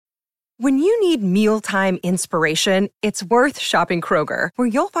When you need mealtime inspiration, it's worth shopping Kroger, where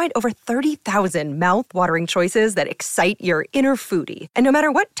you'll find over 30,000 mouth-watering choices that excite your inner foodie. And no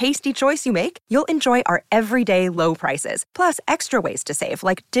matter what tasty choice you make, you'll enjoy our everyday low prices, plus extra ways to save,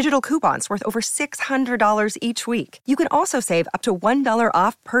 like digital coupons worth over $600 each week. You can also save up to $1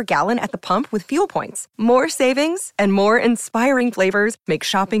 off per gallon at the pump with fuel points. More savings and more inspiring flavors make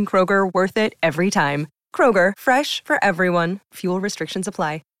shopping Kroger worth it every time. Kroger, fresh for everyone. Fuel restrictions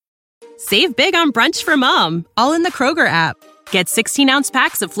apply. Save big on brunch for mom, all in the Kroger app. Get 16-ounce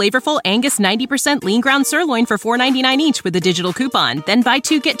packs of flavorful Angus 90% lean ground sirloin for $4.99 each with a digital coupon. Then buy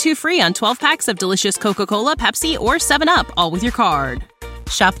 2, get 2 free on 12 packs of delicious Coca-Cola, Pepsi, or 7-Up, all with your card.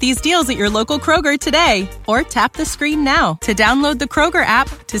 Shop these deals at your local Kroger today, or tap the screen now to download the Kroger app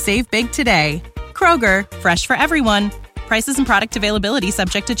to save big today. Kroger, fresh for everyone. Prices and product availability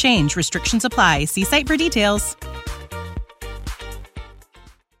subject to change. Restrictions apply. See site for details.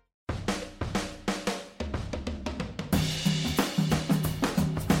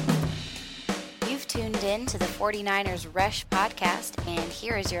 Tuned in to the 49ers Rush podcast, and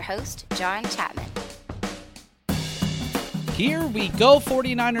here is your host, John Chapman. Here we go,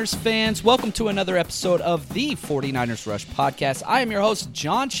 49ers fans. Welcome to another episode of the 49ers Rush podcast. I am your host,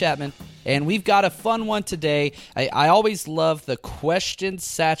 John Chapman, and we've got a fun one today. I always love the Question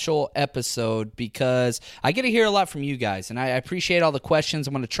Satchel episode because I get to hear a lot from you guys, and I appreciate all the questions.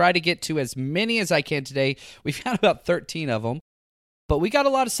 I'm going to try to get to as many as I can today. We've got about 13 of them. But we got a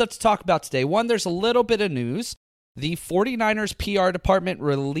lot of stuff to talk about today. One, there's a little bit of news. The 49ers PR department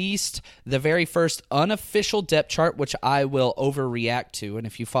released the very first unofficial depth chart, which I will overreact to. And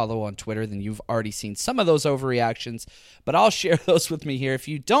if you follow on Twitter, then you've already seen some of those overreactions. But I'll share those with me here. If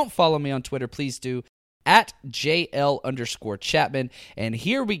you don't follow me on Twitter, please do. At JL_Chapman. And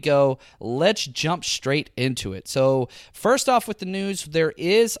here we go. Let's jump straight into it. So first off with the news, there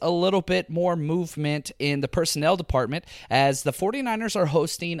is a little bit more movement in the personnel department as the 49ers are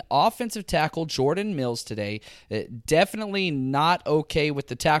hosting offensive tackle Jordan Mills today. Definitely not okay with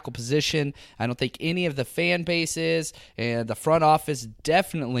the tackle position. I don't think any of the fan base is, and the front office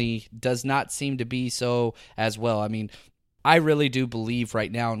definitely does not seem to be so as well. I mean, I really do believe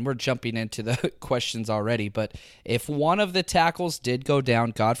right now, and we're jumping into the questions already, but if one of the tackles did go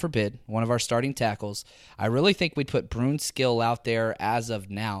down, God forbid, one of our starting tackles, I really think we'd put Brunskill out there as of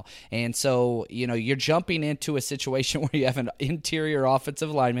now. And so, you're jumping into a situation where you have an interior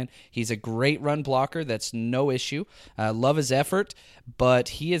offensive lineman. He's a great run blocker. That's no issue. Love his effort, but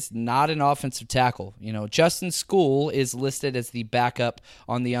he is not an offensive tackle. Justin Skule is listed as the backup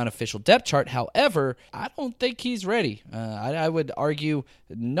on the unofficial depth chart. However, I don't think he's ready. I would argue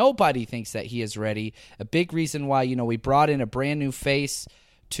nobody thinks that he is ready. A big reason why, we brought in a brand new face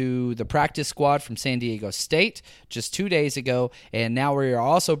to the practice squad from San Diego State just 2 days ago, and now we're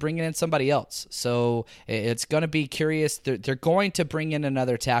also bringing in somebody else. So it's going to be curious. They're going to bring in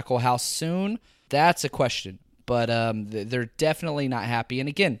another tackle. How soon? That's a question. But they're definitely not happy. And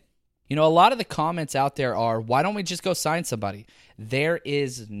again, a lot of the comments out there are, why don't we just go sign somebody? There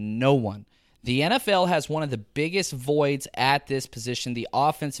is no one. The NFL has one of the biggest voids at this position, the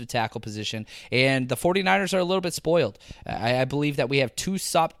offensive tackle position, and the 49ers are a little bit spoiled. I believe that we have two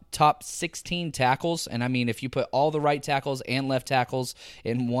top 16 tackles, and I mean, if you put all the right tackles and left tackles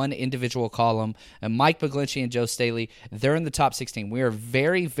in one individual column, and Mike McGlinchey and Joe Staley, they're in the top 16. We are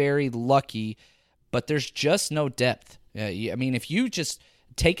very, very lucky, but there's just no depth. I mean, if you just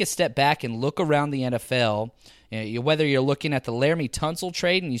take a step back and look around the NFL, whether you're looking at the Laramie Tunsil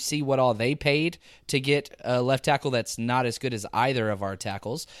trade and you see what all they paid to get a left tackle that's not as good as either of our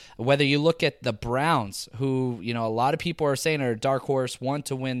tackles, whether you look at the Browns, who a lot of people are saying are a dark horse, want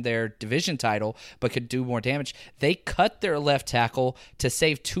to win their division title but could do more damage, they cut their left tackle to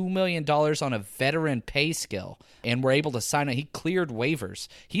save $2 million on a veteran pay scale and were able to sign him. He cleared waivers.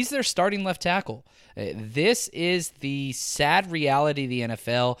 He's their starting left tackle. This is the sad reality of the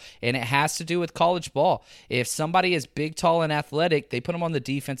NFL, and it has to do with college ball. If somebody is big, tall, and athletic, they put them on the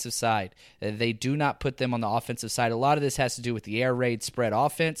defensive side. They do not put them on the offensive side. A lot of this has to do with the air raid spread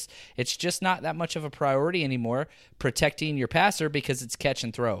offense. It's just not that much of a priority anymore, protecting your passer, because it's catch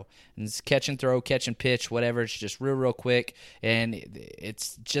and throw. And it's catch and throw, catch and pitch, whatever. It's just real quick, and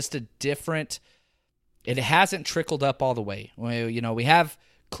it's just a different – it hasn't trickled up all the way. We have –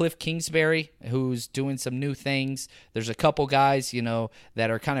 Cliff Kingsbury, who's doing some new things. There's a couple guys,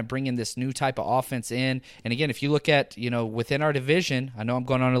 that are kind of bringing this new type of offense in. And again, if you look at, within our division, I know I'm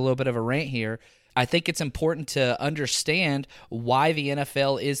going on a little bit of a rant here. I think it's important to understand why the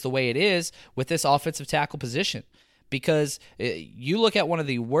NFL is the way it is with this offensive tackle position. Because you look at one of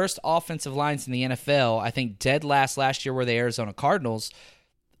the worst offensive lines in the NFL, I think dead last year were the Arizona Cardinals.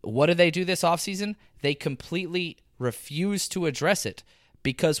 What do they do this offseason? They completely refuse to address it,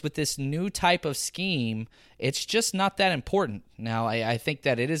 because with this new type of scheme, it's just not that important. Now, I think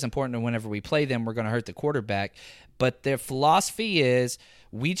that it is important, and whenever we play them, we're going to hurt the quarterback. But their philosophy is,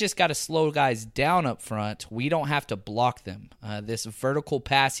 we just got to slow guys down up front. We don't have to block them. This vertical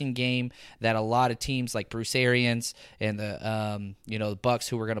passing game that a lot of teams like Bruce Arians and the Bucks,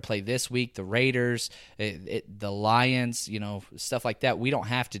 who we're going to play this week, the Raiders, the Lions, stuff like that. We don't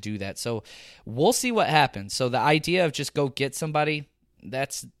have to do that. So we'll see what happens. So the idea of just go get somebody,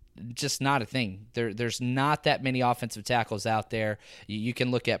 that's just not a thing. There's not that many offensive tackles out there. You can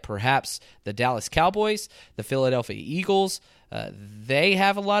look at perhaps the Dallas Cowboys, the Philadelphia Eagles. They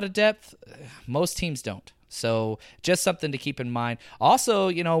have a lot of depth. Most teams don't. So just something to keep in mind. Also,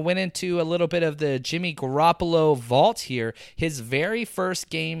 went into a little bit of the Jimmy Garoppolo vault here. His very first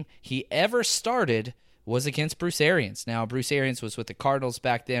game he ever started was against Bruce Arians. Now, Bruce Arians was with the Cardinals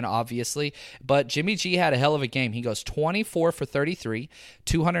back then, obviously, but Jimmy G had a hell of a game. He goes 24 for 33,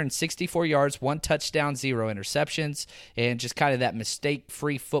 264 yards, 1 touchdown, 0 interceptions, and just kind of that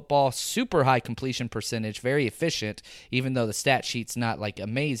mistake-free football, super high completion percentage, very efficient, even though the stat sheet's not like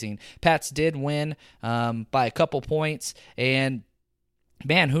amazing. Pats did win by a couple points, and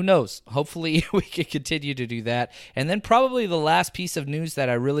man, who knows? Hopefully we can continue to do that. And then probably the last piece of news that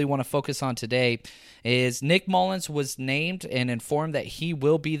I really want to focus on today is Nick Mullens was named and informed that he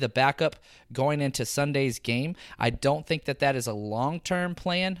will be the backup going into Sunday's game. I don't think that is a long-term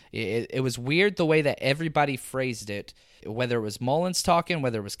plan. It was weird the way that everybody phrased it, whether it was Mullens talking,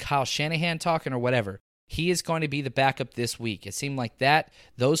 whether it was Kyle Shanahan talking, or whatever. He is going to be the backup this week. It seemed like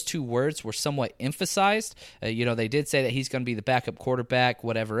those two words were somewhat emphasized. They did say that he's going to be the backup quarterback,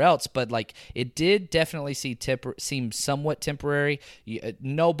 whatever else, but it did definitely seem somewhat temporary.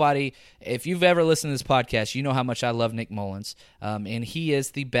 Nobody, if you've ever listened to this podcast, you know how much I love Nick Mullens, and he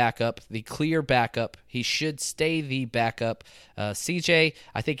is the backup, the clear backup. He should stay the backup. CJ,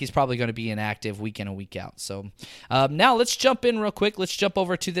 I think he's probably going to be inactive week in and week out. So now let's jump in real quick. Let's jump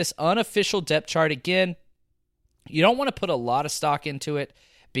over to this unofficial depth chart again. You don't want to put a lot of stock into it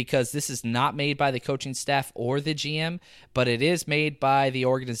because this is not made by the coaching staff or the GM, but it is made by the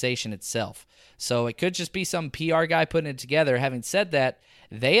organization itself. So it could just be some PR guy putting it together. Having said that,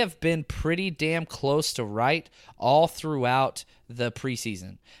 they have been pretty damn close to right all throughout the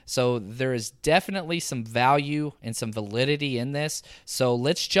preseason. So there is definitely some value and some validity in this. So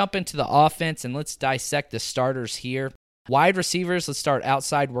let's jump into the offense and let's dissect the starters here. Wide receivers, let's start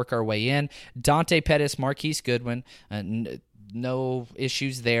outside, work our way in. Dante Pettis, Marquise Goodwin, no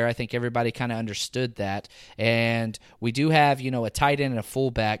issues there. I think everybody kind of understood that. And we do have, a tight end and a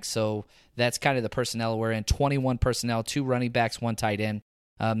fullback, so that's kind of the personnel we're in. 21 personnel, 2 running backs, 1 tight end.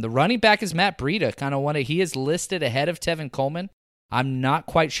 The running back is Matt Breida. He is listed ahead of Tevin Coleman. I'm not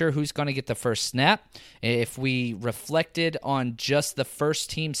quite sure who's going to get the first snap. If we reflected on just the first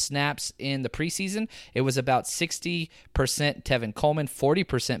team snaps in the preseason, it was about 60% Tevin Coleman,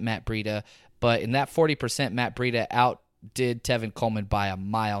 40% Matt Breida. But in that 40%, Matt Breida outdid Tevin Coleman by a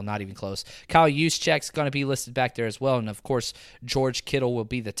mile, not even close. Kyle Juszczyk's going to be listed back there as well. And, of course, George Kittle will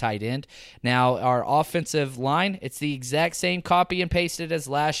be the tight end. Now, our offensive line, it's the exact same copy and pasted as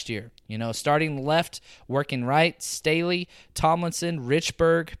last year. Starting left, working right, Staley, Tomlinson,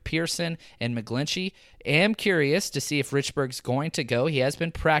 Richburg, Pearson, and McGlinchey. Am curious to see if Richburg's going to go. He has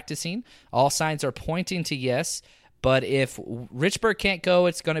been practicing. All signs are pointing to yes. But if Richburg can't go,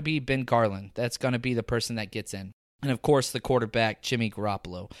 it's going to be Ben Garland. That's going to be the person that gets in. And, of course, the quarterback, Jimmy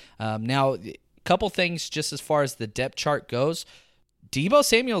Garoppolo. Now, a couple things just as far as the depth chart goes. Deebo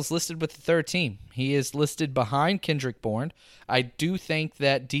Samuel's listed with the third team. He is listed behind Kendrick Bourne. I do think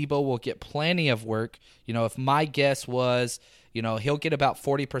that Deebo will get plenty of work. If my guess was, he'll get about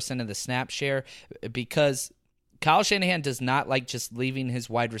 40% of the snap share because Kyle Shanahan does not like just leaving his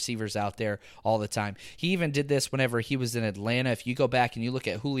wide receivers out there all the time. He even did this whenever he was in Atlanta. If you go back and you look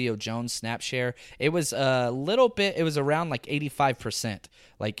at Julio Jones' snap share, it was it was around 85%.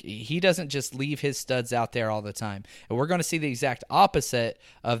 He doesn't just leave his studs out there all the time. And we're going to see the exact opposite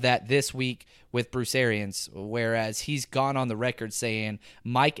of that this week with Bruce Arians, whereas he's gone on the record saying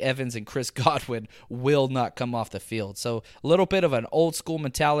Mike Evans and Chris Godwin will not come off the field. So a little bit of an old school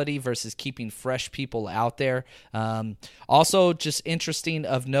mentality versus keeping fresh people out there. Also, just interesting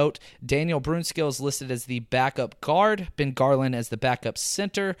of note, Daniel Brunskill is listed as the backup guard, Ben Garland as the backup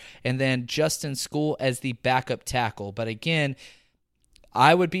center, and then Justin School as the backup tackle. But again,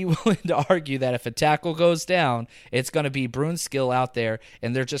 I would be willing to argue that if a tackle goes down, it's going to be Brunskill out there,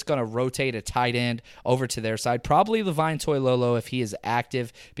 and they're just going to rotate a tight end over to their side. Probably Levine Toilolo if he is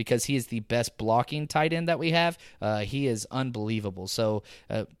active, because he is the best blocking tight end that we have. He is unbelievable. So,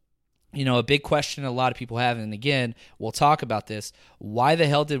 a big question a lot of people have, and again, we'll talk about this. Why the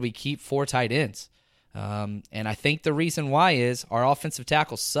hell did we keep 4 tight ends? And I think the reason why is our offensive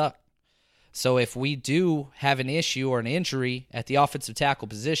tackles suck. So if we do have an issue or an injury at the offensive tackle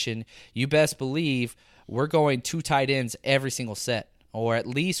position, you best believe we're going 2 tight ends every single set, or at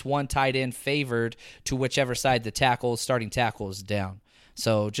least 1 tight end favored to whichever side the starting tackle is down.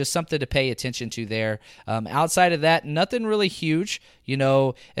 So just something to pay attention to there. Outside of that, nothing really huge.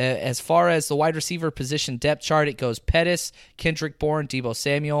 As far as the wide receiver position depth chart, it goes Pettis, Kendrick Bourne, Deebo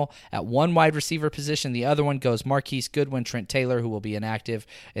Samuel. At one wide receiver position, the other one goes Marquise Goodwin, Trent Taylor, who will be inactive,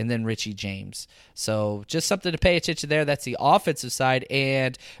 and then Richie James. So just something to pay attention there. That's the offensive side.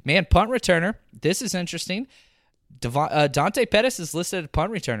 And, man, punt returner, this is interesting. Dante Pettis is listed as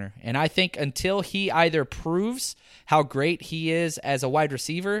punt returner, and I think until he either proves how great he is as a wide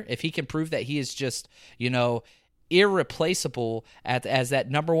receiver, if he can prove that he is just, irreplaceable as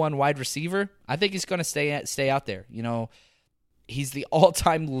that number 1 wide receiver, I think he's going to stay out there. He's the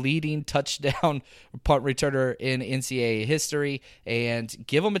all-time leading touchdown punt returner in NCAA history, and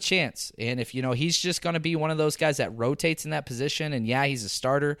give him a chance. And if, he's just going to be one of those guys that rotates in that position, and yeah, he's a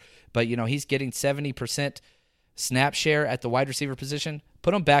starter, but, he's getting 70% snap share at the wide receiver position,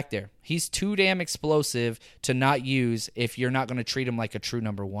 put him back there. He's too damn explosive to not use if you're not going to treat him like a true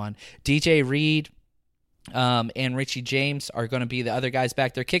number 1. DJ Reed and Richie James are going to be the other guys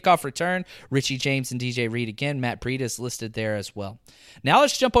back there. Kickoff return, Richie James and DJ Reed again. Matt Breida is listed there as well. Now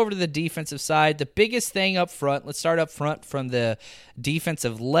let's jump over to the defensive side. The biggest thing up front, let's start up front from the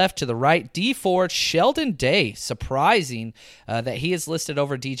defensive left to the right. D Ford, Sheldon Day. Surprising that he is listed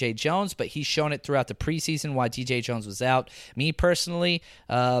over DJ Jones, but he's shown it throughout the preseason why DJ Jones was out. Me personally,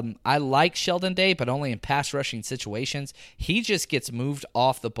 I like Sheldon Day, but only in pass rushing situations. He just gets moved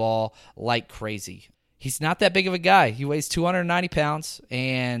off the ball like crazy. He's not that big of a guy. He weighs 290 pounds,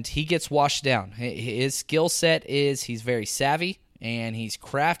 and he gets washed down. His skill set is he's very savvy, and he's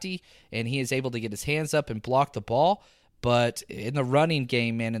crafty, and he is able to get his hands up and block the ball. But in the running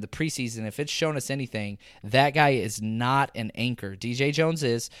game, man, in the preseason, if it's shown us anything, that guy is not an anchor. DJ Jones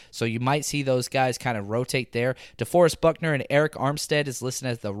is, so you might see those guys kind of rotate there. DeForest Buckner and Eric Armstead is listed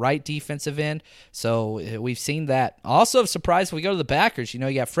as the right defensive end, so we've seen that. Also, surprised if we go to the backers.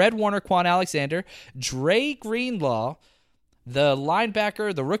 You got Fred Warner, Quan Alexander, Dre Greenlaw, the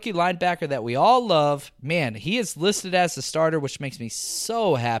linebacker, the rookie linebacker that we all love. Man, he is listed as the starter, which makes me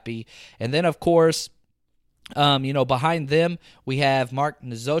so happy. And then, of course, behind them, we have Mark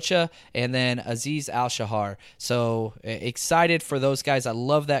Nzocha and then Aziz Al-Shahar. So excited for those guys. I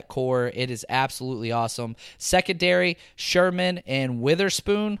love that core. It is absolutely awesome. Secondary, Sherman and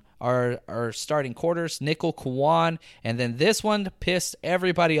Witherspoon are starting quarters. Nickel, Kwan, and then this one pissed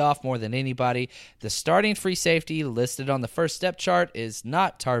everybody off more than anybody. The starting free safety listed on the first step chart is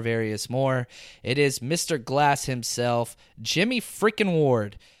not Tarvarius Moore. It is Mr. Glass himself, Jimmy freaking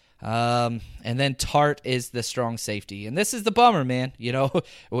Ward. And then Tart is the strong safety. And this is the bummer, man.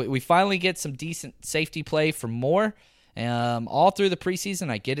 We finally get some decent safety play from Moore all through the preseason.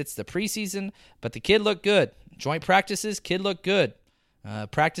 I get it's the preseason, but the kid looked good. Joint practices, kid looked good.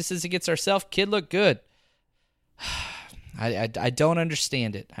 Practices against ourselves, kid looked good. I don't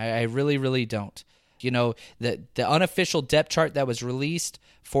understand it. I really, really don't. The unofficial depth chart that was released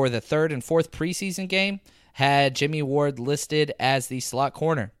for the 3rd and 4th preseason game had Jimmy Ward listed as the slot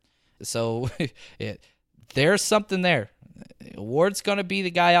corner. So there's something there. Ward's going to be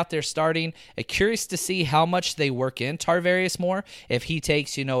the guy out there starting. Curious to see how much they work in Tarvarius Moore, if he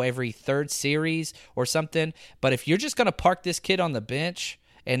takes, every 3rd series or something. But if you're just going to park this kid on the bench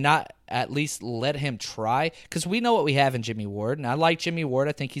and not at least let him try, because we know what we have in Jimmy Ward, and I like Jimmy Ward.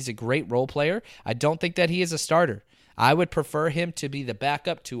 I think he's a great role player. I don't think that he is a starter. I would prefer him to be the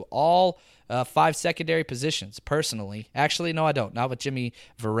backup to all 5 secondary positions, personally. Actually, no, I don't. Not with Jimmy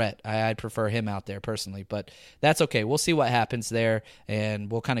Verrett. I'd prefer him out there, personally. But that's okay. We'll see what happens there,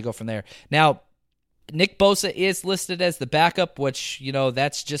 and we'll kind of go from there. Now, Nick Bosa is listed as the backup, which,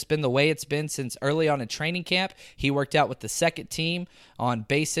 that's just been the way it's been since early on in training camp. He worked out with the second team on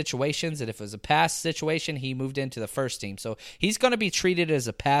base situations, and if it was a pass situation, he moved into the first team. So he's going to be treated as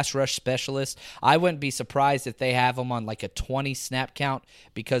a pass rush specialist. I wouldn't be surprised if they have him on like a 20 snap count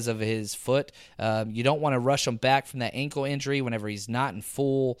because of his foot. You don't want to rush him back from that ankle injury whenever he's not in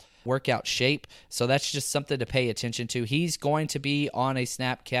full workout shape. So that's just something to pay attention to. He's going to be on a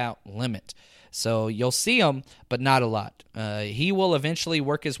snap count limit. So you'll see him, but not a lot. He will eventually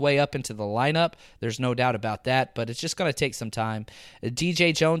work his way up into the lineup. There's no doubt about that, but it's just going to take some time.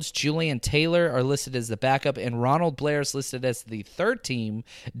 DJ Jones, Julian Taylor are listed as the backup, and Ronald Blair is listed as the third-team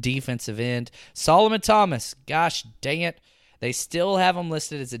defensive end. Solomon Thomas, gosh dang it, they still have him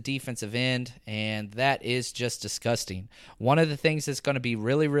listed as a defensive end, and that is just disgusting. One of the things that's going to be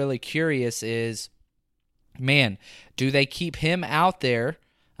really, really curious is, man, do they keep him out there?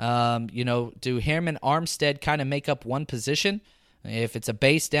 Do him and Armstead kind of make up one position? If it's a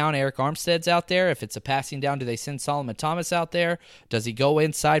base down, Eric Armstead's out there. If it's a passing down, do they send Solomon Thomas out there? Does he go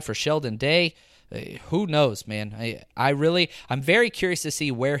inside for Sheldon Day? Who knows, man? I'm very curious to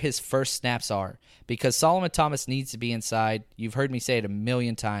see where his first snaps are, because Solomon Thomas needs to be inside. You've heard me say it a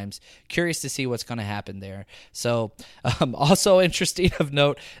million times. Curious to see what's going to happen there. So, also interesting of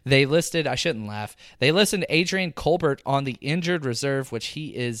note, they listed Adrian Colbert on the injured reserve, which he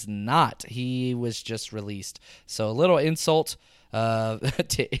is not. He was just released. So a little insult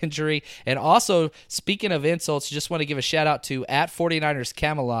to injury. And also, speaking of insults, just want to give a shout out to @49ers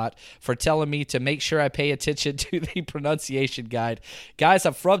Camelot for telling me to make sure I pay attention to the pronunciation guide. Guys,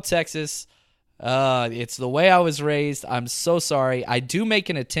 I'm from Texas. It's the way I was raised. I'm so sorry. I do make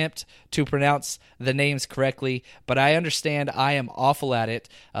an attempt to pronounce the names correctly, but I understand I am awful at it.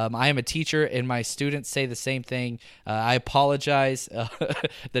 I am a teacher, and my students say the same thing. I apologize.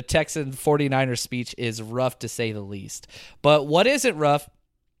 The Texan 49er speech is rough, to say the least. But what isn't rough,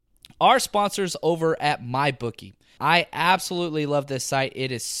 our sponsors over at MyBookie. I absolutely love this site.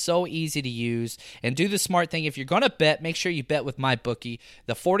 It is so easy to use. And do the smart thing. If you're going to bet, make sure you bet with MyBookie.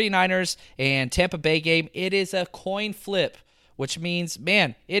 The 49ers and Tampa Bay game, it is a coin flip, which means,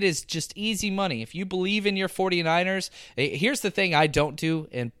 man, it is just easy money. If you believe in your 49ers, here's the thing I don't do,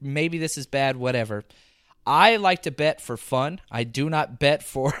 and maybe this is bad, whatever. I like to bet for fun. I do not bet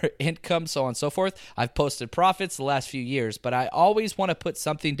for income, so on and so forth. I've posted profits the last few years, but I always want to put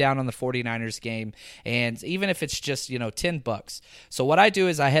something down on the 49ers game, and even if it's just, $10. So what I do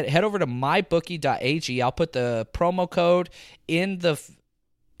is I head over to mybookie.ag. I'll put the promo code in the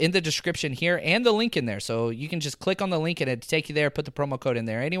description here and the link in there. So you can just click on the link and it'll take you there, put the promo code in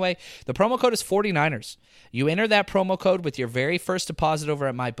there. Anyway, the promo code is 49ers. You enter that promo code with your very first deposit over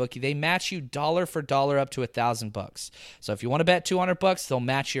at MyBookie. They match you dollar for dollar up to $1,000. So if you want to bet $200, they'll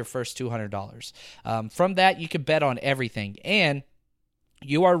match your first $200. From that, you can bet on everything. And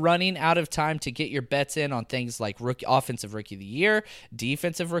you are running out of time to get your bets in on things like offensive rookie of the year,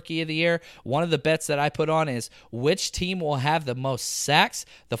 defensive rookie of the year. One of the bets that I put on is which team will have the most sacks.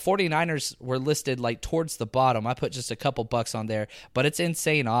 The 49ers were listed like towards the bottom. I put just a couple bucks on there, but it's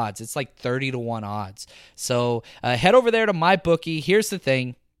insane odds. It's like 30-1 odds. So head over there to MyBookie. Here's the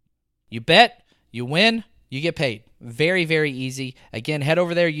thing. You bet, you win, you get paid. Very, very easy. Again, head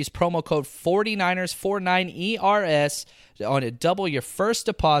over there, use promo code 49ers, 49ERS, on to double your first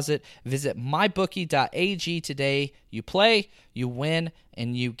deposit. Visit mybookie.ag today. You play, you win,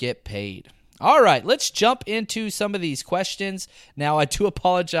 and you get paid. All right, let's jump into some of these questions. Now, I do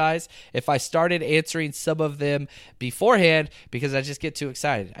apologize if I started answering some of them beforehand because I just get too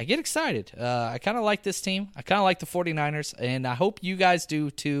excited. I get excited. I kind of like this team. I kind of like the 49ers, and I hope you guys do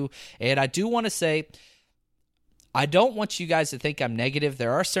too. And I do want to say, I don't want you guys to think I'm negative.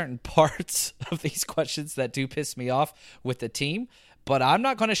 There are certain parts of these questions that do piss me off with the team, but I'm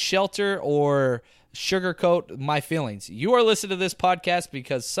not going to shelter or sugarcoat my feelings. You are listening to this podcast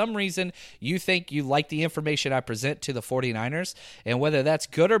because some reason you think you like the information I present to the 49ers, and whether that's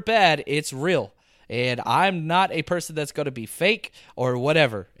good or bad, it's real. And I'm not a person that's going to be fake or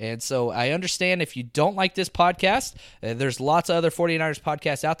whatever. And so I understand if you don't like this podcast, there's lots of other 49ers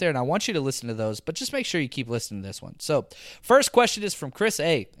podcasts out there, and I want you to listen to those, but just make sure you keep listening to this one. So first question is from Chris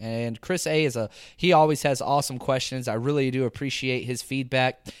A. And Chris A. he always has awesome questions. I really do appreciate his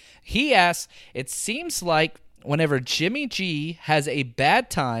feedback. He asks, it seems like whenever Jimmy G has a bad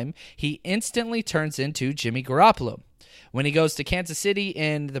time, he instantly turns into Jimmy Garoppolo. When he goes to Kansas City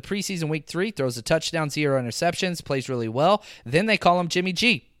in the preseason week 3, throws a touchdown, 0 interceptions, plays really well. Then they call him Jimmy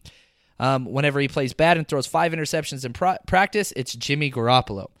G. Whenever he plays bad and throws 5 interceptions in practice, it's Jimmy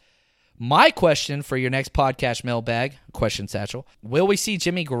Garoppolo. My question for your next podcast mailbag, question satchel, will we see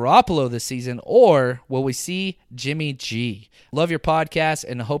Jimmy Garoppolo this season or will we see Jimmy G? Love your podcast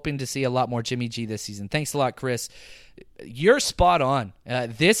and hoping to see a lot more Jimmy G this season. Thanks a lot, Chris. You're spot on.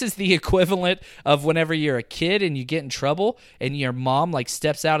 This is the equivalent of whenever you're a kid and you get in trouble and your mom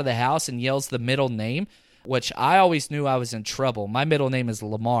steps out of the house and yells the middle name, which I always knew I was in trouble. My middle name is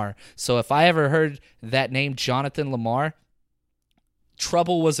Lamar. So if I ever heard that name, Jonathan Lamar,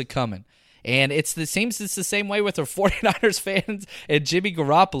 trouble was a-coming. And seems it's the same way with the 49ers fans and Jimmy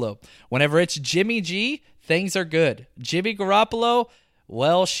Garoppolo. Whenever it's Jimmy G, things are good. Jimmy Garoppolo,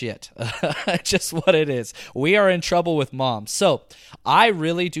 well, shit. Just what it is. We are in trouble with mom. So I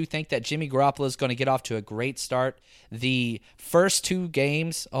really do think that Jimmy Garoppolo is going to get off to a great start. The first 2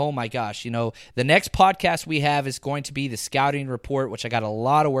 games, oh my gosh, the next podcast we have is going to be the scouting report, which I got a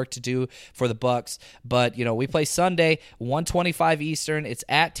lot of work to do for the Bucs. But, we play Sunday, 1:25 Eastern. It's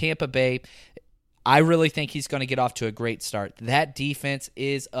at Tampa Bay. I really think he's going to get off to a great start. That defense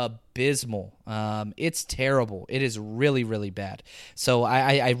is abysmal. It's terrible. It is really, really bad. So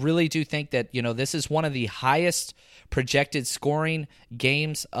I really do think that, this is one of the highest projected scoring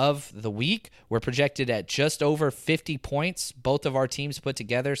games of the week. We're projected at just over 50 points, both of our teams put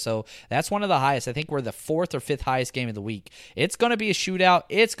together. So that's one of the highest. I think we're the 4th or 5th highest game of the week. It's going to be a shootout.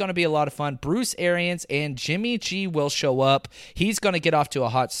 It's going to be a lot of fun. Bruce Arians and Jimmy G will show up. He's going to get off to a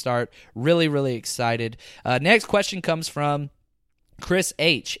hot start. Really, really excited. Next question comes from Chris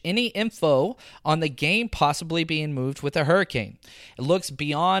H. Any info on the game possibly being moved with a hurricane? It looks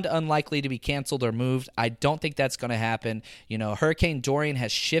beyond unlikely to be canceled or moved. I don't think that's going to happen. Hurricane Dorian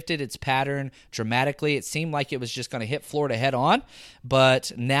has shifted its pattern dramatically. It seemed like it was just going to hit Florida head on,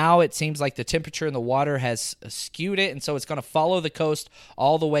 but now it seems like the temperature in the water has skewed it, and so it's going to follow the coast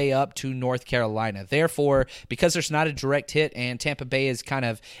all the way up to North Carolina. Therefore, because there's not a direct hit and Tampa Bay is kind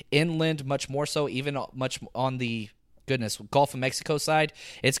of inland much more so, even much on the Gulf of Mexico side,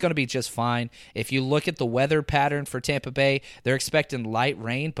 it's going to be just fine. If you look at the weather pattern for Tampa Bay, they're expecting light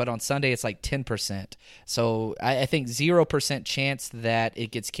rain, but on Sunday it's like 10%. So I think 0% chance that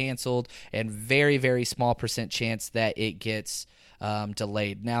it gets canceled and very, very small percent chance that it gets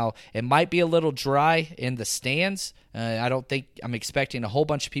delayed. Now, it might be a little dry in the stands. I'm expecting a whole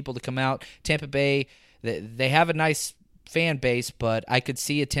bunch of people to come out. Tampa Bay, they have a nice fan base, but I could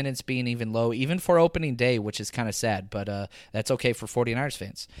see attendance being even low, even for opening day, which is kind of sad, but that's okay for 49ers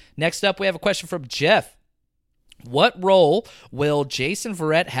fans. Next up, we have a question from Jeff. What role will Jason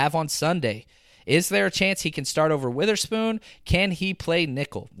Verrett have on Sunday? Is there a chance he can start over Witherspoon? Can he play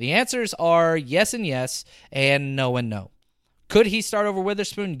nickel? The answers are yes and yes, and no and no. Could he start over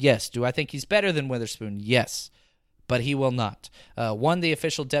Witherspoon? Yes. Do I think he's better than Witherspoon? Yes, but he will not. 1, the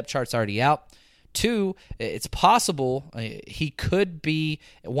official depth chart's already out. 2, it's possible he could be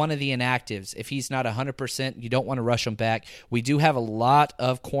one of the inactives. If he's not 100%, you don't want to rush him back. We do have a lot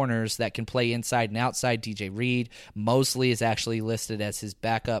of corners that can play inside and outside. DJ Reed, Mosley is actually listed as his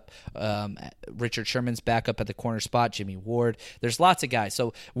backup. Richard Sherman's backup at the corner spot. Jimmy Ward. There's lots of guys.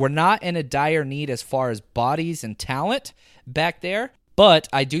 So we're not in a dire need as far as bodies and talent back there, but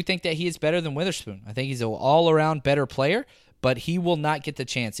I do think that he is better than Witherspoon. I think he's an all-around better player, but he will not get the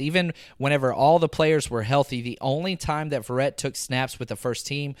chance. Even whenever all the players were healthy, the only time that Verrett took snaps with the first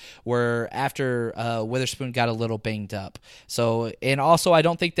team were after Witherspoon got a little banged up. So, and also I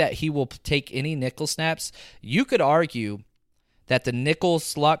don't think that he will take any nickel snaps. You could argue that the nickel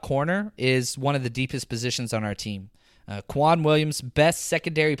slot corner is one of the deepest positions on our team. Quan Williams, best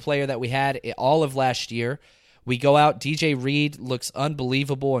secondary player that we had all of last year. We go out, DJ Reed looks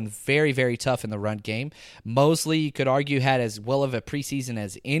unbelievable and very, very tough in the run game. Mosley, you could argue, had as well of a preseason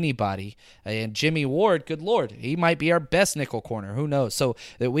as anybody. And Jimmy Ward, good Lord, he might be our best nickel corner. Who knows? So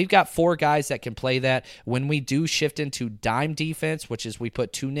we've got 4 guys that can play that. When we do shift into dime defense, which is we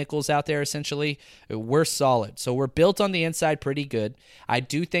put 2 nickels out there essentially, we're solid. So we're built on the inside pretty good. I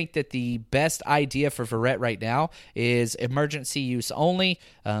do think that the best idea for Verrett right now is emergency use only.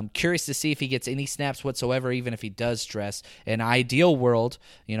 Curious to see if he gets any snaps whatsoever, even if he does dress. In an ideal world,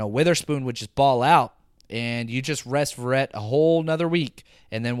 Witherspoon would just ball out and you just rest Verrett a whole nother week,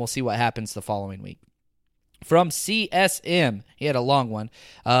 and then we'll see what happens the following week. From CSM, he had a long one.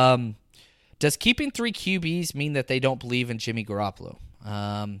 Does keeping 3 QBs mean that they don't believe in Jimmy Garoppolo?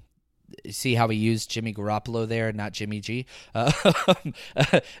 See how he used Jimmy Garoppolo there, not Jimmy G?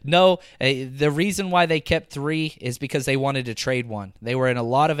 No, the reason why they kept 3 is because they wanted to trade 1. They were in a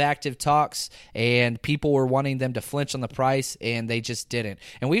lot of active talks, and people were wanting them to flinch on the price, and they just didn't.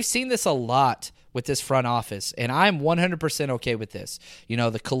 And we've seen this a lot with this front office, and I'm 100% okay with this.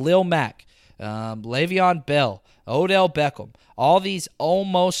 The Khalil Mack, Le'Veon Bell, Odell Beckham, all these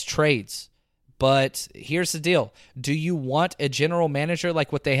almost trades. But here's the deal. Do you want a general manager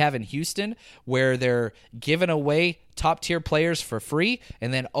like what they have in Houston, where they're giving away top-tier players for free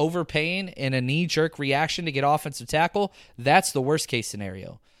and then overpaying in a knee-jerk reaction to get offensive tackle? That's the worst-case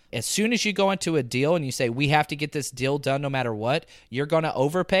scenario. As soon as you go into a deal and you say, we have to get this deal done no matter what, you're going to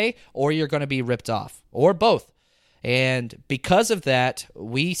overpay or you're going to be ripped off, or both. And because of that,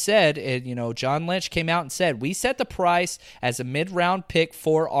 we said, and John Lynch came out and said, we set the price as a mid-round pick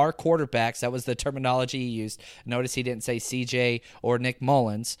for our quarterbacks. That was the terminology he used. Notice he didn't say CJ or Nick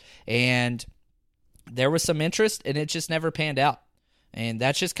Mullins. And there was some interest, and it just never panned out. And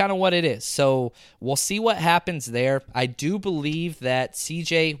that's just kind of what it is. So we'll see what happens there. I do believe that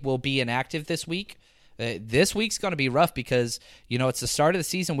CJ will be inactive this week. This week's going to be rough because, it's the start of the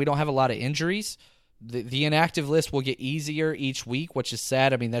season. We don't have a lot of injuries. The inactive list will get easier each week, which is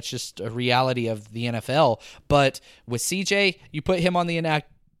sad. I mean, that's just a reality of the NFL. But with CJ, you put him on the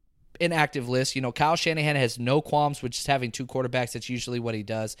inactive list. Kyle Shanahan has no qualms with just having two quarterbacks. That's usually what he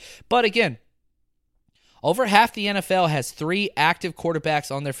does. But again, over half the NFL has 3 active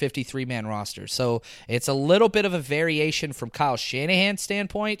quarterbacks on their 53-man roster. So it's a little bit of a variation from Kyle Shanahan's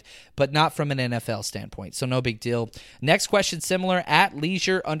standpoint, but not from an NFL standpoint. So no big deal. Next question, similar, at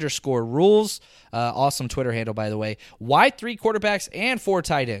leisure_rules. Awesome Twitter handle, by the way. Why 3 quarterbacks and 4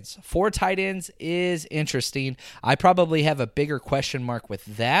 tight ends? 4 tight ends is interesting. I probably have a bigger question mark with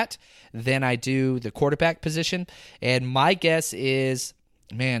that than I do the quarterback position. And my guess is,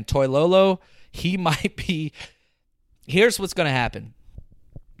 Toilolo, he might be. Here's what's going to happen.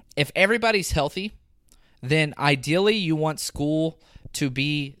 If everybody's healthy, then ideally you want School to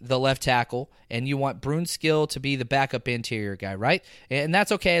be the left tackle, and you want Brunskill to be the backup interior guy, right? And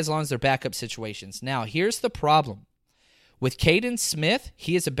that's okay as long as they're backup situations. Now, here's the problem. With Caden Smith,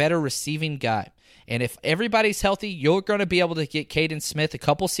 he is a better receiving guy. And if everybody's healthy, you're going to be able to get Caden Smith a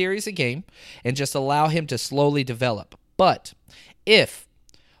couple series a game and just allow him to slowly develop. But if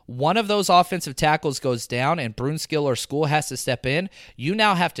one of those offensive tackles goes down and Brunskill or School has to step in, you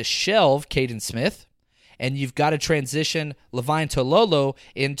now have to shelve Caden Smith, and you've got to transition Levine Toilolo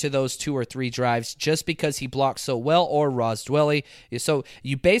into those 2 or 3 drives just because he blocks so well, or Ross Dwelly. So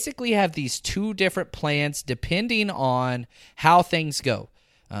you basically have these 2 different plans depending on how things go.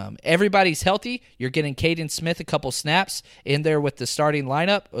 Everybody's healthy. You're getting Caden Smith a couple snaps in there with the starting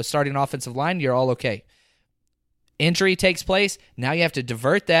lineup, or starting offensive line. You're all okay. Injury takes place. Now you have to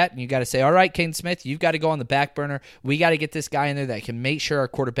divert that, and you got to say, all right, Caden Smith, you've got to go on the back burner. We got to get this guy in there that can make sure our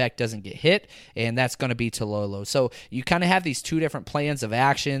quarterback doesn't get hit, and that's going to be Toilolo. So you kind of have these 2 different plans of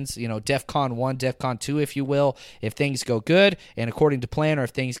actions, DEFCON 1, DEFCON 2, if you will, if things go good and according to plan, or if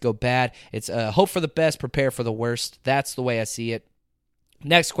things go bad. It's hope for the best, prepare for the worst. That's the way I see it.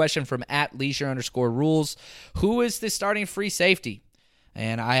 Next question from at leisure_rules. Who is the starting free safety?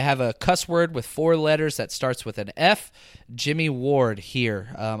 And I have a cuss word with 4 letters that starts with an F. Jimmy Ward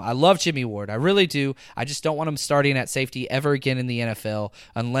here. I love Jimmy Ward. I really do. I just don't want him starting at safety ever again in the NFL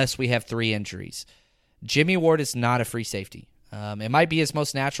unless we have 3 injuries. Jimmy Ward is not a free safety. It might be his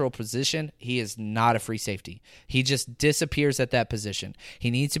most natural position. He is not a free safety. He just disappears at that position. He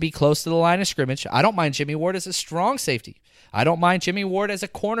needs to be close to the line of scrimmage. I don't mind Jimmy Ward as a strong safety. I don't mind Jimmy Ward as a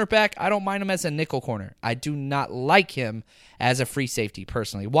cornerback. I don't mind him as a nickel corner. I do not like him as a free safety,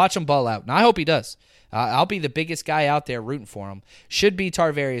 personally. Watch him ball out, and I hope he does. I'll be the biggest guy out there rooting for him. Should be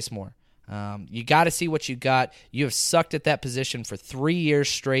Tarvarius Moore. You got to see what you got. You have sucked at that position for 3 years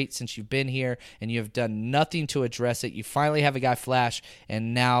straight since you've been here, and you have done nothing to address it. You finally have a guy flash,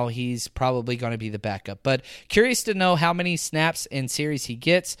 and now he's probably going to be the backup. But curious to know how many snaps in series he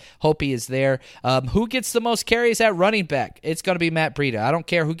gets. Hope he is there. Who gets the most carries at running back? It's going to be Matt Breida. I don't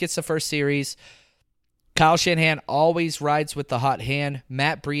care who gets the first series. Kyle Shanahan always rides with the hot hand.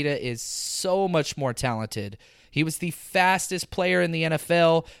 Matt Breida is so much more talented. He was the fastest player in the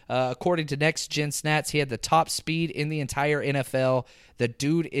NFL. According to Next Gen Stats, he had the top speed in the entire NFL. The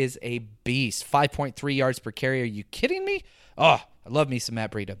dude is a beast. 5.3 yards per carry. Are you kidding me? Oh, I love me some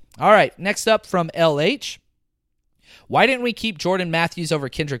Matt Breida. All right, next up from LH. Why didn't we keep Jordan Matthews over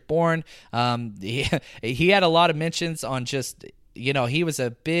Kendrick Bourne? He had a lot of mentions on just, he was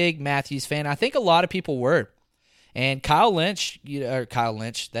a big Matthews fan. I think a lot of people were. And Kyle Lynch,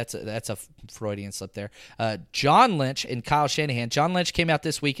 that's a Freudian slip there. John Lynch and Kyle Shanahan. John Lynch came out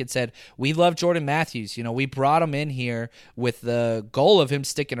this week and said, we love Jordan Matthews. We brought him in here with the goal of him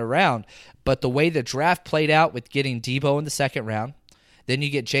sticking around. But the way the draft played out with getting Debo in the 2nd round, then you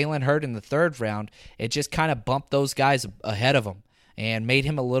get Jalen Hurd in the 3rd round, it just kind of bumped those guys ahead of him and made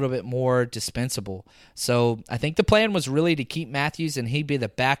him a little bit more dispensable. So I think the plan was really to keep Matthews, and he'd be the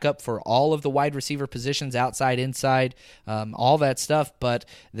backup for all of the wide receiver positions, outside, inside, all that stuff. But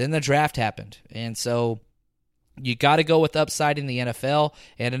then the draft happened, and so you got to go with upside in the NFL.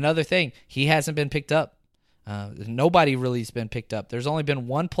 And another thing, he hasn't been picked up. Nobody really has been picked up. There's only been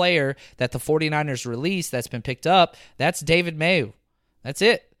one player that the 49ers released that's been picked up. That's David Mayo. That's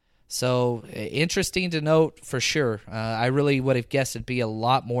it. So interesting to note for sure. I really would have guessed it'd be a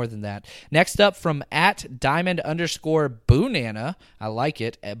lot more than that. Next up from @diamond_boonana. I like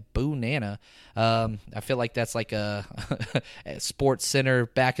it, at Boonana. I feel like that's like a Sports Center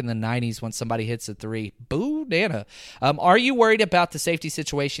back in the 90s when somebody hits a three. Boonana. Are you worried about the safety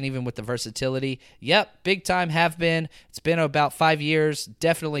situation even with the versatility? Yep, big time have been. It's been about 5 years.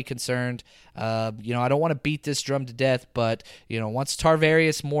 Definitely concerned. I don't want to beat this drum to death, but, once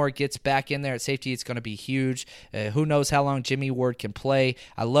Tarvarius Moore gets back in there at safety, it's going to be huge. Who knows how long Jimmy Ward can play.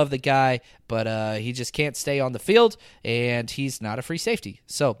 I love the guy, but he just can't stay on the field, and he's not a free safety.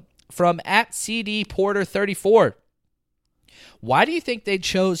 So, from @CDPorter34, why do you think they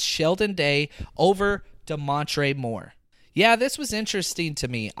chose Sheldon Day over Damontre Moore? Yeah, this was interesting to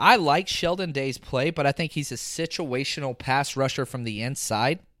me. I like Sheldon Day's play, but I think he's a situational pass rusher from the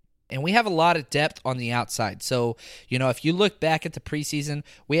inside. And we have a lot of depth on the outside. So, if you look back at the preseason,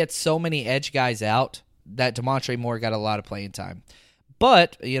 we had so many edge guys out that Damontre Moore got a lot of playing time.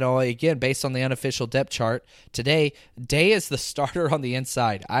 But, again, based on the unofficial depth chart, today, Day is the starter on the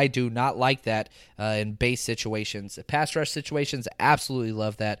inside. I do not like that in base situations. Pass rush situations, absolutely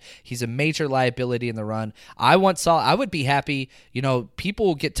love that. He's a major liability in the run. I would be happy, people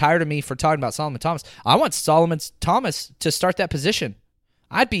will get tired of me for talking about Solomon Thomas. I want Solomon Thomas to start that position.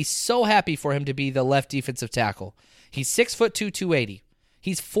 I'd be so happy for him to be the left defensive tackle. He's 6'2", 280.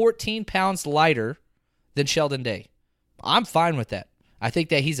 He's 14 pounds lighter than Sheldon Day. I'm fine with that. I think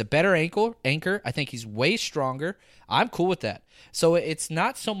that he's a better anchor. I think he's way stronger. I'm cool with that. So it's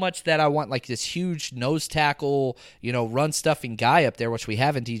not so much that I want like this huge nose tackle, run stuffing guy up there, which we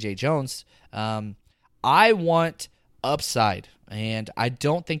have in DJ Jones. I want upside. And I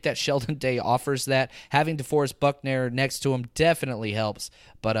don't think that Sheldon Day offers that. Having DeForest Buckner next to him definitely helps.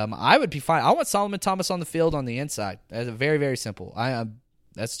 But I would be fine. I want Solomon Thomas on the field on the inside. That's very, very simple.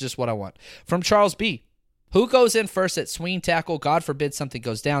 That's just what I want. From Charles B. Who goes in first at swing tackle? God forbid something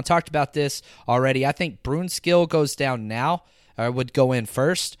goes down. Talked about this already. I think Brunskill goes down now. Would go in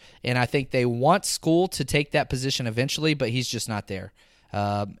first. And I think they want School to take that position eventually, but he's just not there.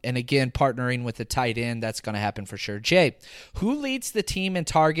 And again, partnering with the tight end, that's going to happen for sure. Jay, who leads the team in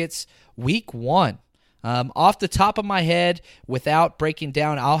targets week 1? Off the top of my head, without breaking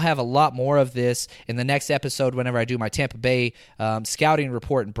down, I'll have a lot more of this in the next episode whenever I do my Tampa Bay scouting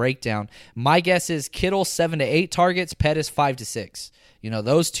report and breakdown. My guess is Kittle 7 to 8 targets, Pettis 5 to 6.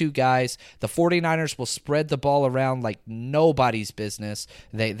 Those two guys, the 49ers will spread the ball around like nobody's business.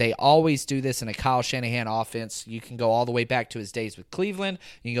 They always do this in a Kyle Shanahan offense. You can go all the way back to his days with Cleveland.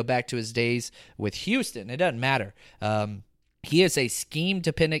 You can go back to his days with Houston. It doesn't matter. He is a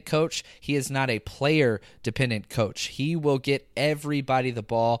scheme-dependent coach. He is not a player-dependent coach. He will get everybody the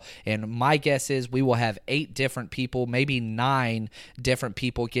ball, and my guess is we will have 8 different people, maybe 9 different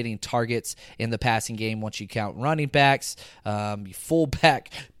people getting targets in the passing game once you count running backs,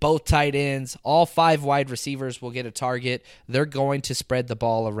 fullback, both tight ends, all 5 wide receivers will get a target. They're going to spread the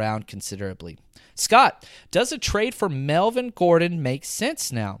ball around considerably. Scott, does a trade for Melvin Gordon make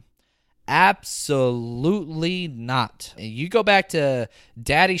sense now? Absolutely not. You go back to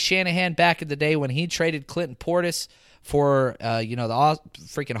Daddy Shanahan back in the day when he traded Clinton Portis for the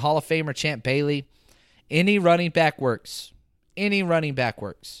freaking Hall of Famer Champ Bailey. Any running back works. And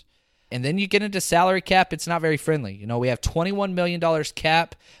then you get into salary cap, it's not very friendly. We have $21 million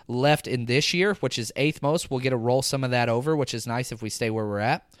cap left in this year, which is 8th most. We'll get to roll some of that over, which is nice if we stay where we're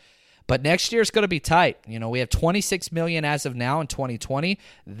at. But next year is going to be tight. We have $26 million as of now in 2020.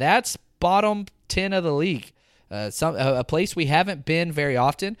 That's bottom 10 of the league. A place we haven't been very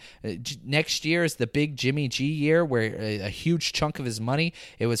often. Next year is the big Jimmy G year where a huge chunk of his money,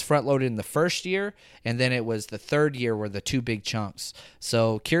 it was front-loaded in the first year, and then it was the third year where the 2 big chunks.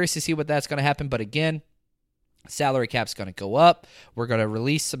 So curious to see what that's going to happen. But again, salary cap's going to go up. We're going to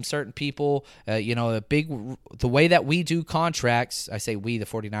release some certain people. The way that we do contracts, I say we, the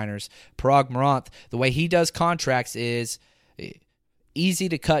 49ers, Parag Maranth, the way he does contracts is easy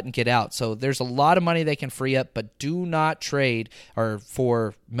to cut and get out. So there's a lot of money they can free up, but do not trade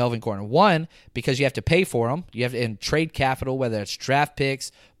for Melvin Gordon. One, because you have to pay for him. You have to in trade capital, whether it's draft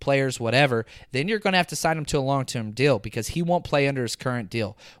picks, players, whatever. Then you're going to have to sign him to a long-term deal because he won't play under his current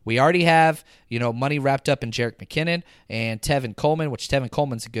deal. We already have, money wrapped up in Jerick McKinnon and Tevin Coleman, which Tevin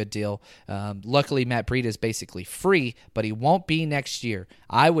Coleman's a good deal. Luckily, Matt Breida is basically free, but he won't be next year.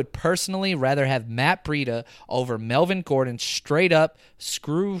 I would personally rather have Matt Breida over Melvin Gordon straight up,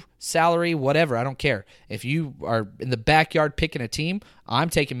 screw salary, whatever. I don't care. If you are in the backyard picking a team, I'm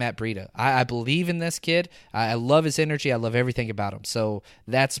taking Matt Breida. I believe in this kid. I love his energy. I love everything about him. So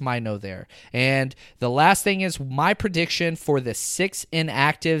that's That's my no there. And the last thing is my prediction for the 6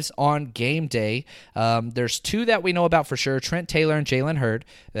 inactives on game day. There's 2 that we know about for sure, Trent Taylor and Jalen Hurd.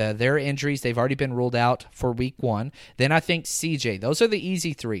 Their injuries, they've already been ruled out for week 1. Then I think CJ. Those are the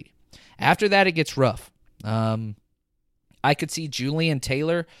easy 3. After that, it gets rough. I could see Julian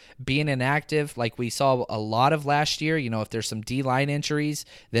Taylor being inactive like we saw a lot of last year. If there's some D-line injuries,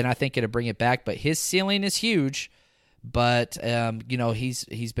 then I think it'll bring it back. But his ceiling is huge. But,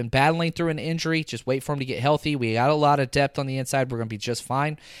 he's been battling through an injury. Just wait for him to get healthy. We got a lot of depth on the inside. We're going to be just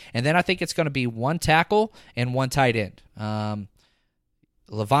fine. And then I think it's going to be 1 tackle and 1 tight end.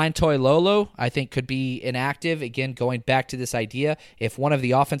 Levine Toilolo, I think, could be inactive. Again, going back to this idea, if one of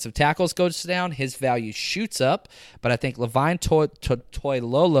the offensive tackles goes down, his value shoots up. But I think Levine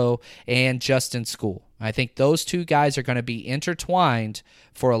Toilolo and Justin School, I think those 2 guys are going to be intertwined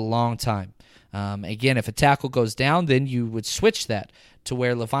for a long time. Again, if a tackle goes down, then you would switch that to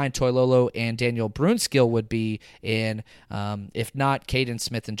where Levine Toilolo and Daniel Brunskill would be in, if not Caden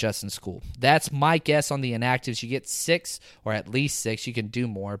Smith and Justin School. That's my guess on the inactives. You get 6 or at least 6. You can do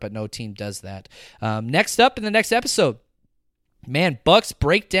more, but no team does that. Next up in the next episode, Bucks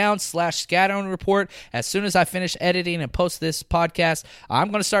breakdown / scattering report. As soon as I finish editing and post this podcast,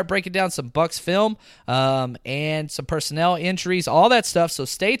 I'm going to start breaking down some Bucks film and some personnel injuries, all that stuff. So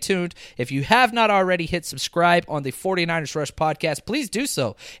stay tuned. If you have not already hit subscribe on the 49ers Rush podcast, please do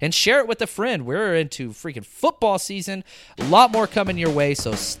so and share it with a friend. We're into freaking football season. A lot more coming your way,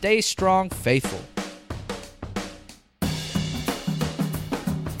 so stay strong, faithful.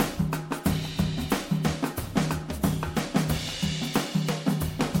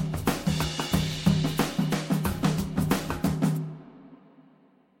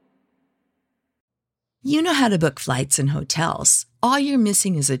 You know how to book flights and hotels. All you're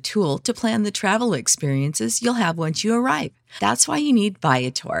missing is a tool to plan the travel experiences you'll have once you arrive. That's why you need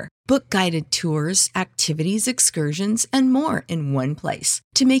Viator. Book guided tours, activities, excursions, and more in one place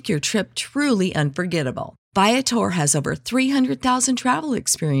to make your trip truly unforgettable. Viator has over 300,000 travel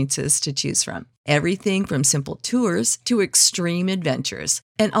experiences to choose from. Everything from simple tours to extreme adventures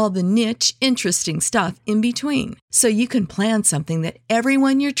and all the niche, interesting stuff in between. So you can plan something that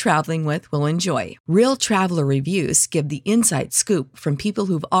everyone you're traveling with will enjoy. Real traveler reviews give the inside scoop from people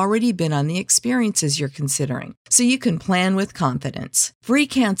who've already been on the experiences you're considering. So you can plan with confidence. Free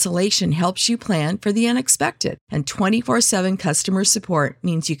cancellation helps you plan for the unexpected. And 24/7 customer support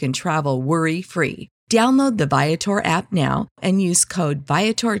means you can travel worry-free. Download the Viator app now and use code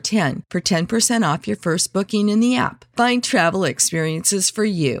Viator10 for 10% off your first booking in the app. Find travel experiences for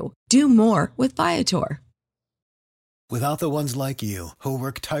you. Do more with Viator. Without the ones like you, who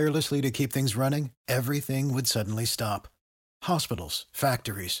work tirelessly to keep things running, everything would suddenly stop. Hospitals,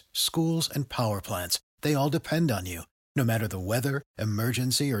 factories, schools, and power plants, they all depend on you. No matter the weather,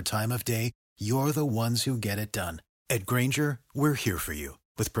 emergency, or time of day, you're the ones who get it done. At Grainger, we're here for you.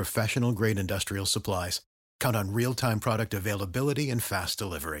 With professional-grade industrial supplies, count on real-time product availability and fast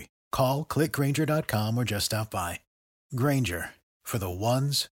delivery. Call, click Grainger.com, or just stop by. Grainger, for the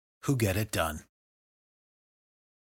ones who get it done.